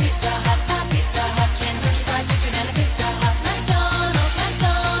 Pizza Hut, Pizza Hut, Kentucky Fried Chicken and a Pizza Hut. McDonald's,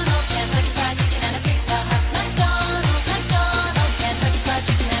 McDonald's, Kentucky Fried Chicken and a Pizza Hut. McDonald's, McDonald's, Kentucky Fried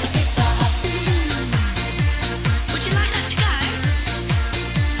Chicken and a Pizza Hut. Would you like that to go?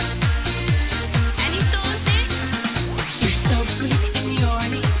 Any sauces? You're so sweet and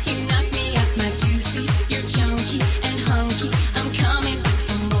yawny. You knock me off my juicy. You're chunky and hunky. I'm coming back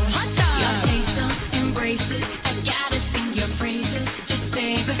for more. Your taste on embraces. I gotta sing your praises. Just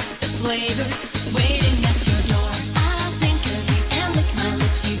savor the flavor waiting at your door. I think of you and lick my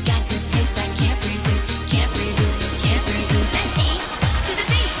lips. You got this taste I can't resist, can't resist, can't resist. Let's eat to the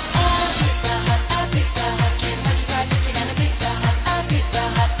beat. Pizza Hut, Pizza Hut, Kentucky Fried Chicken and a Pizza Hut, Pizza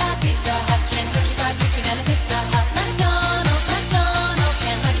Hut, Pizza Hut, Kentucky Fried Chicken and a Pizza Hut. McDonald's, McDonald's,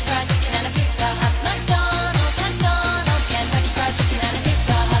 Kentucky Fried Chicken and a Pizza Hut. McDonald's, McDonald's, Kentucky Fried Chicken and a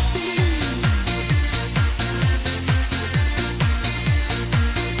Pizza Hut.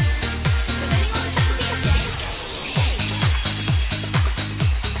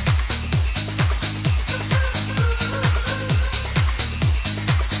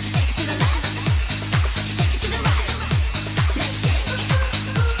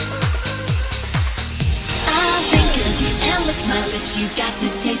 I think of you and lick my lips. You got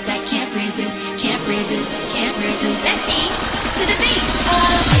this taste I can't resist, can't resist, can't resist. Let's eat to the beat.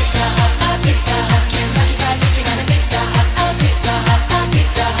 Pizza Hut, Pizza Hut, Kentucky Fried Chicken and a Pizza Hut. Pizza Hut,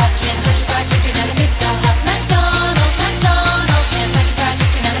 Pizza Hut, Kentucky Fried Chicken and a Pizza Hut. McDonald's, McDonald's, Kentucky Fried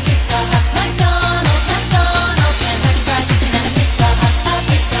Chicken and a Pizza Hut. McDonald's, McDonald's, Kentucky Fried Chicken and a Pizza Hut.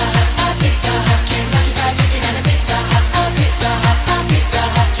 Pizza Hut, Pizza Hut, Kentucky Fried Chicken and a Pizza Hut. Pizza Hut, Pizza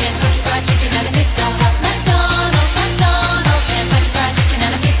Hut, Kentucky Fried Chicken and a Pizza Hut. McDonald's, McDonald's, Kentucky Fried Chicken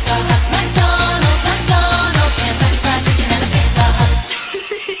and a Pizza Hut. McDonald's, McDonald's, Kentucky Fried Chicken and a Pizza Hut.